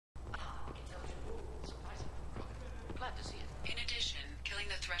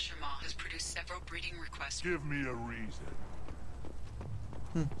several breeding requests. Give me a reason.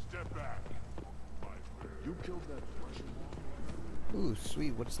 Step back. You killed that Russian. Ooh,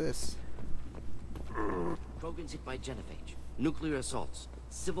 sweet. What's this? Krogan's hit by genophage, nuclear assaults,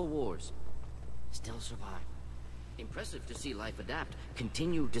 civil wars. Still survive. Impressive to see life adapt,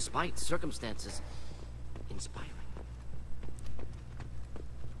 continue despite circumstances. Inspiring.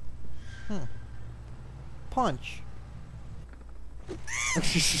 Punch.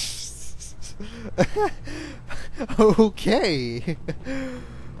 Okay.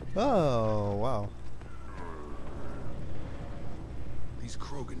 Oh, wow. These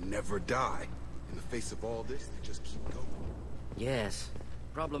Krogan never die. In the face of all this, they just keep going. Yes.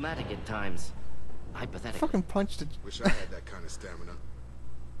 Problematic at times. Hypothetical. Fucking punched it. Wish I had that kind of stamina.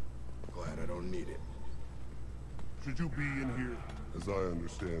 Glad I don't need it. Should you be in here? As I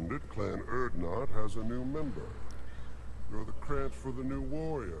understand it, Clan Erdnot has a new member. You're the cramp for the new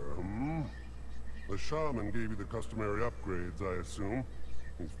warrior, The shaman gave you the customary upgrades, I assume.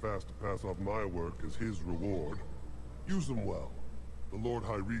 He's fast to pass off my work as his reward. Use them well. The Lord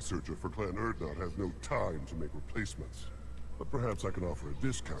High Researcher for Clan Erdnot has no time to make replacements. But perhaps I can offer a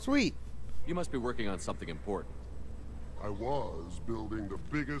discount. Sweet. You must be working on something important. I was building the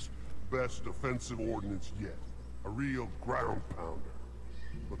biggest, best defensive ordnance yet. A real ground pounder.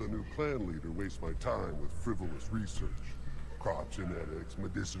 But the new clan leader wastes my time with frivolous research. Crop genetics,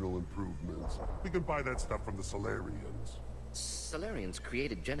 medicinal improvements. We can buy that stuff from the Solarians. Solarians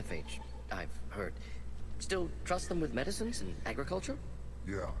created genophage, I've heard. Still trust them with medicines and agriculture?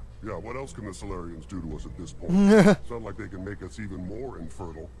 Yeah. What else can the Solarians do to us at this point? It's not like they can make us even more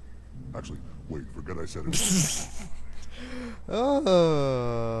infertile. Actually, wait, forget I said it.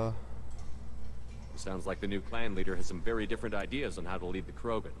 Oh. Sounds like the new clan leader has some very different ideas on how to lead the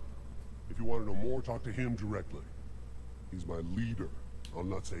Krogan. If you want to know more, talk to him directly. He's my leader. I'll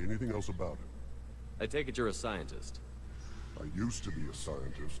not say anything else about him. I take it you're a scientist. I used to be a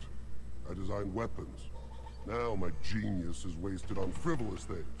scientist. I designed weapons. Now my genius is wasted on frivolous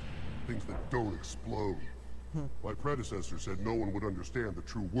things. Things that don't explode. My predecessor said no one would understand the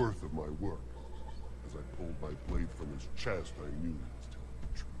true worth of my work. As I pulled my blade from his chest, I knew he was telling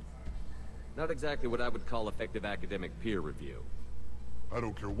the truth. Not exactly what I would call effective academic peer review. I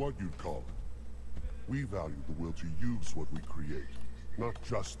don't care what you'd call it. We value the will to use what we create, not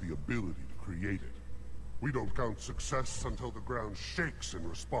just the ability to create it. We don't count success until the ground shakes in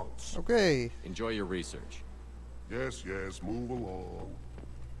response. Okay. Enjoy your research. Yes, move along.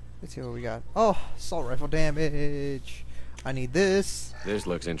 Let's see what we got. Oh, assault rifle damage. I need this. This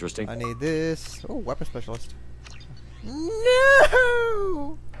looks interesting. I need this. Oh, weapon specialist.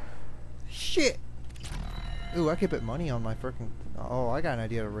 No! Shit. Ooh, I could put money on my freaking... Oh, I got an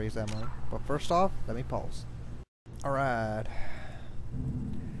idea to raise that money. But first off, let me pause. Alright.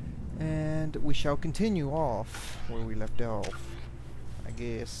 And we shall continue off where we left off, I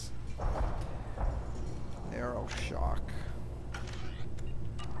guess. Arrow shock.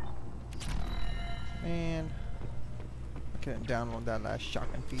 Man, I couldn't download that last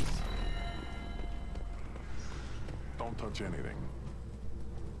shotgun piece. Don't touch anything.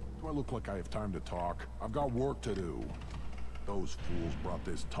 Do I look like I have time to talk? I've got work to do. Those fools brought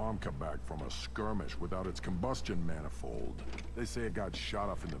this Tomka back from a skirmish without its combustion manifold. They say it got shot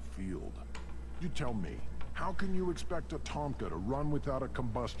off in the field. You tell me, how can you expect a Tomka to run without a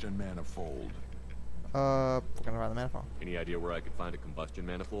combustion manifold? We're gonna run the manifold. Any idea where I could find a combustion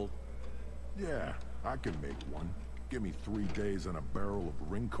manifold? Yeah, I can make one. Give me 3 days and a barrel of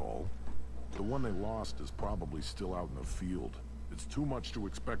Ringcall. The one they lost is probably still out in the field. It's too much to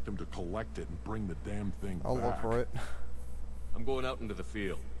expect them to collect it and bring the damn thing I'll back. look for it. I'm going out into the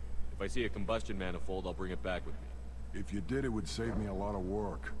field. If I see a combustion manifold, I'll bring it back with me. If you did, it would save me a lot of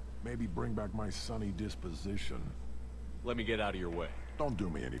work. Maybe bring back my sunny disposition. Let me get out of your way. Don't do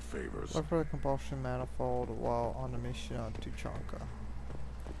me any favors. Look for the combustion manifold while on the mission on Tuchanka.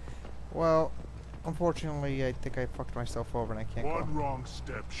 Well, unfortunately, I think I fucked myself over and I can't One go. wrong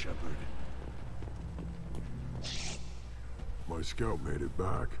step, Shepard. My scout made it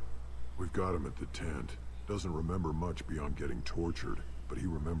back. We've got him at the tent. Doesn't remember much beyond getting tortured, but he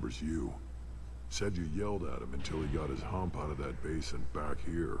remembers you. Said you yelled at him until he got his hump out of that basin back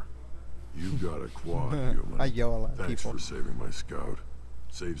here. You've got a quad, human. I yell a lot at Thanks people. for saving my scout.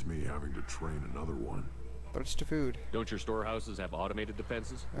 Saves me having to train another one. But it's the food. Don't your storehouses have automated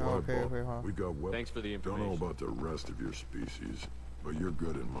defenses? Oh, okay, Well, okay, huh? We got weapons. Thanks for the Don't information. know about the rest of your species, but you're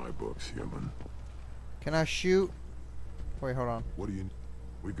good in my books, human. Can I shoot? Wait, hold on. What do you...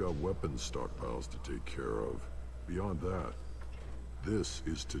 We've got weapons stockpiles to take care of. Beyond that, this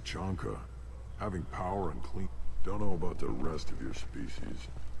is Tuchanka. Having power and clean... Don't know about the rest of your species,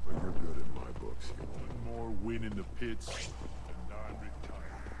 But you're good in my books. One more win in the pits, and I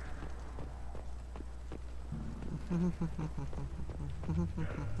retire.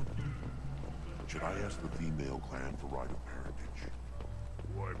 Should I ask the female clan for rite of parentage?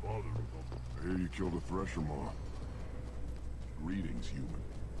 Why bother with them? I hear you killed a thresher maw. Greetings, human.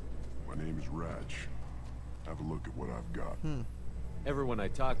 My name is Ratch. Have a look at what I've got. Everyone I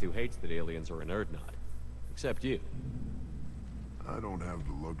talk to hates that aliens are an Erdnot. Except you. I don't have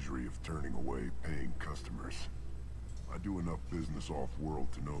the luxury of turning away paying customers. I do enough business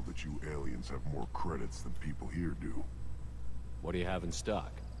off-world to know that you aliens have more credits than people here do. What do you have in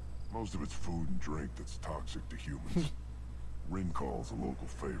stock? Most of it's food and drink that's toxic to humans. Rincall's a local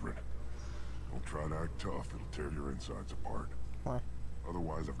favorite. Don't try to act tough, it'll tear your insides apart. What?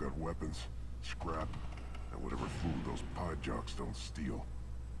 Otherwise, I've got weapons, scrap, and whatever food those pie jocks don't steal.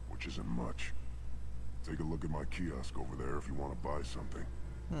 Which isn't much. Take a look at my kiosk over there if you want to buy something.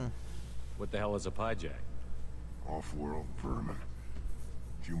 What the hell is a pie jack? Off-world vermin.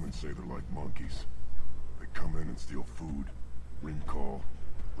 Humans say they're like monkeys. They come in and steal food, Rincall,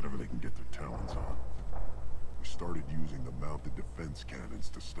 whatever they can get their talons on. We started using the mounted defense cannons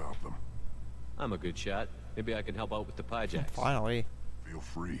to stop them. I'm a good shot. Maybe I can help out with the pie jacks. Finally. Feel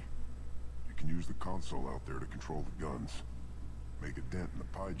free. You can use the console out there to control the guns. Make a dent in the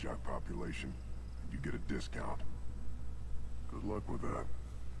pie jock population, and you get a discount. Good luck with that.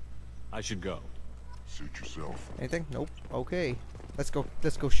 I should go. Suit yourself. Anything? Nope. Okay. Let's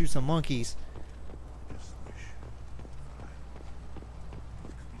go shoot some monkeys.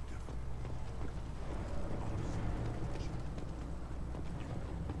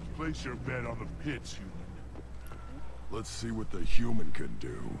 Place your bet on the pits, human. Let's see what the human can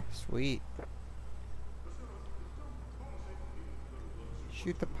do. Sweet.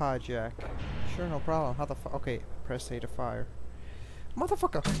 Shoot the pie jack. Sure, no problem. How the okay, press A to fire.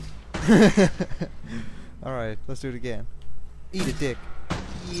 Motherfucker! Alright, let's do it again. Eat a dick.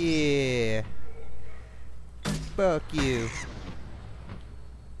 Yeah. Fuck you.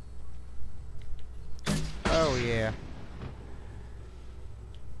 Oh yeah.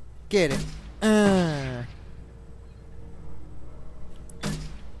 Get it.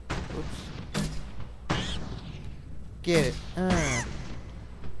 Oops. Get it.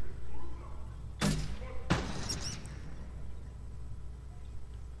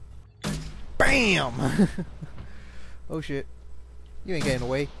 Bam! Oh shit. You ain't getting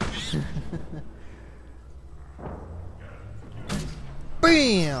away.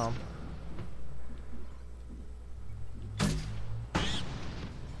 Bam!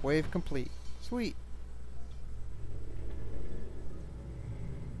 Wave complete. Sweet.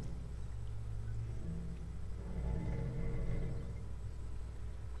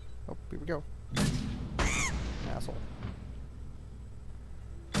 Oh, here we go. Asshole.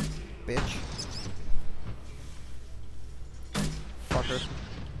 Bitch. Fucker.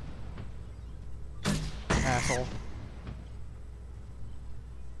 Asshole.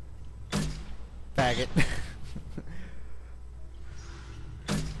 Faggot.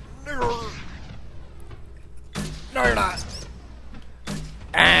 No, you're not.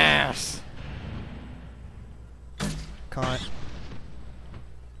 Ass. Cunt.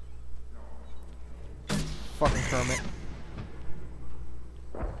 Fucking Kermit.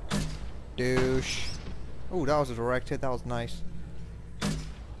 Douche. Oh, that was a direct hit. That was nice.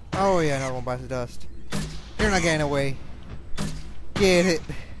 Oh yeah, another one bites the dust. You're not getting away. Get it.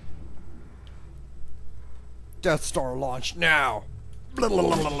 Death Star launch now.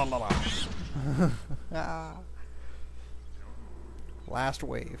 Ah. Last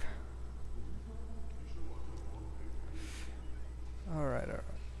wave. Alright, alright.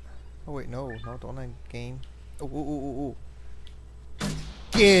 Oh wait, no, don't end game. Oh, ooh, ooh, ooh, ooh.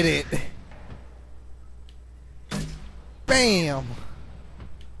 Get it! Bam!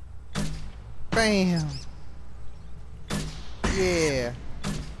 Bam! Yeah!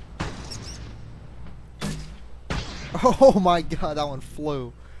 Oh my god, that one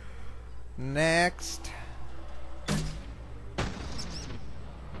flew. Next.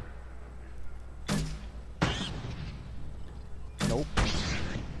 Nope.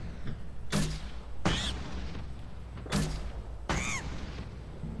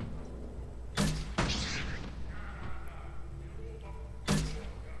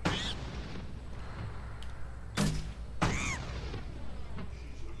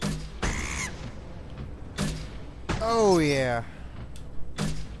 Oh yeah.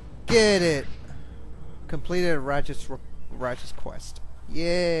 Get it. Completed Ratchet's quest.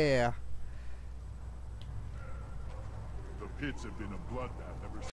 Yeah. The pits have been a bloodbath.